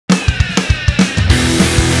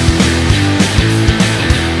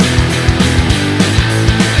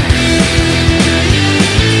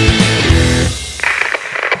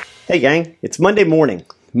Hey gang, it's Monday morning.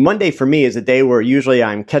 Monday for me is a day where usually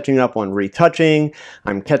I'm catching up on retouching,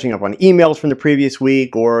 I'm catching up on emails from the previous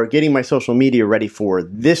week, or getting my social media ready for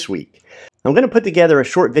this week. I'm going to put together a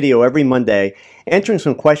short video every Monday answering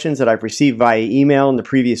some questions that I've received via email in the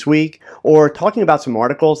previous week, or talking about some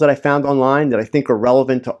articles that I found online that I think are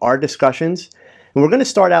relevant to our discussions. And we're going to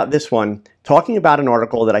start out this one talking about an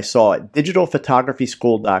article that I saw at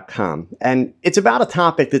digitalphotographyschool.com. And it's about a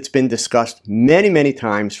topic that's been discussed many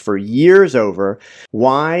times for years over,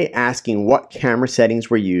 why asking what camera settings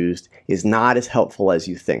were used is not as helpful as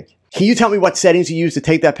you think. Can you tell me what settings you used to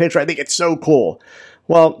take that picture? I think it's so cool.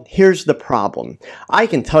 Well, here's the problem. I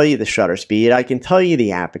can tell you the shutter speed, I can tell you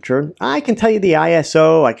the aperture, I can tell you the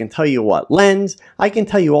ISO, I can tell you what lens, I can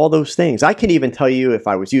tell you all those things. I can even tell you if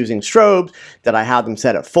I was using strobes, that I had them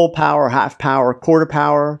set at full power, half power, quarter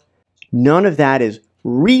power. None of that is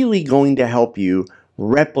really going to help you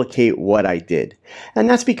replicate what I did. And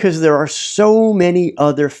that's because there are so many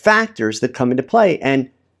other factors that come into play, and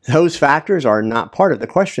those factors are not part of the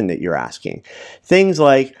question that you're asking. Things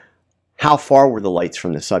like, how far were the lights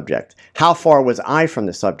from the subject? How far was I from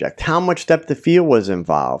the subject? How much depth of field was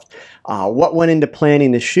involved? What went into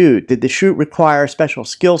planning the shoot? Did the shoot require a special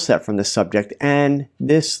skill set from the subject? And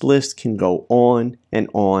this list can go on and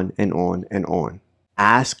on and on and on.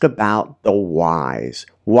 Ask about the whys.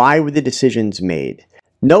 Why were the decisions made?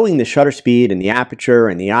 Knowing the shutter speed and the aperture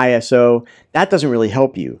and the ISO, that doesn't really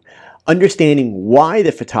help you. Understanding why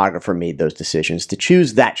the photographer made those decisions to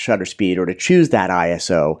choose that shutter speed or to choose that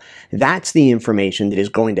ISO, that's the information that is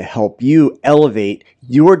going to help you elevate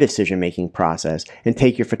your decision-making process and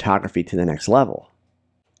take your photography to the next level.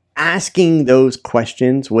 Asking those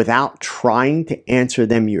questions without trying to answer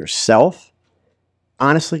them yourself,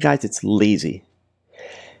 honestly guys, it's lazy.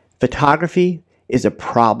 Photography is a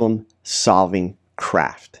problem-solving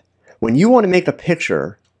craft. When you want to make a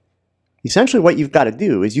picture, essentially what you've got to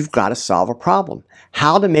do is you've got to solve a problem.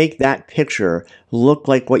 How to make that picture look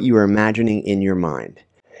like what you were imagining in your mind.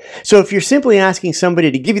 So if you're simply asking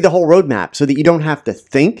somebody to give you the whole roadmap so that you don't have to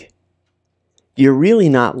think, you're really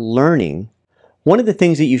not learning. One of the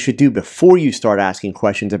things that you should do before you start asking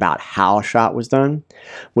questions about how a shot was done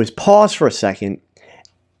was pause for a second,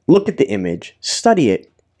 look at the image, study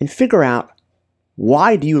it, and figure out,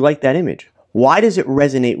 why do you like that image? Why does it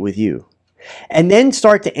resonate with you? And then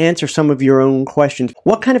start to answer some of your own questions.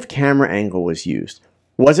 What kind of camera angle was used?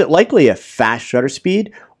 Was it likely a fast shutter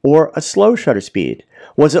speed or a slow shutter speed?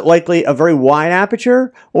 Was it likely a very wide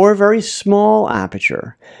aperture or a very small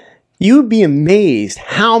aperture? You'd be amazed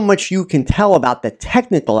how much you can tell about the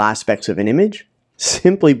technical aspects of an image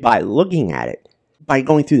simply by looking at it. By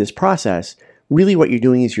going through this process, really what you're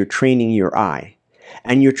doing is you're training your eye.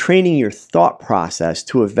 And you're training your thought process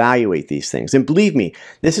to evaluate these things. And believe me,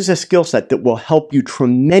 this is a skill set that will help you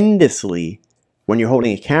tremendously when you're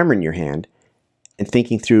holding a camera in your hand and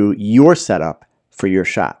thinking through your setup for your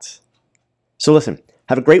shots. So listen,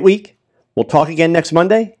 have a great week. We'll talk again next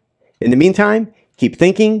Monday. In the meantime, keep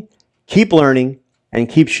thinking, keep learning, and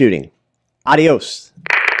keep shooting. Adios.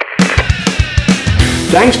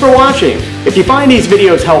 Thanks for watching. If you find these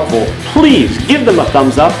videos helpful, please give them a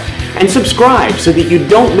thumbs up and subscribe so that you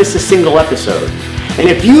don't miss a single episode. And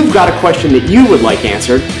if you've got a question that you would like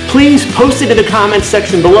answered, please post it in the comments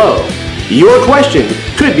section below. Your question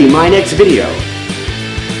could be my next video.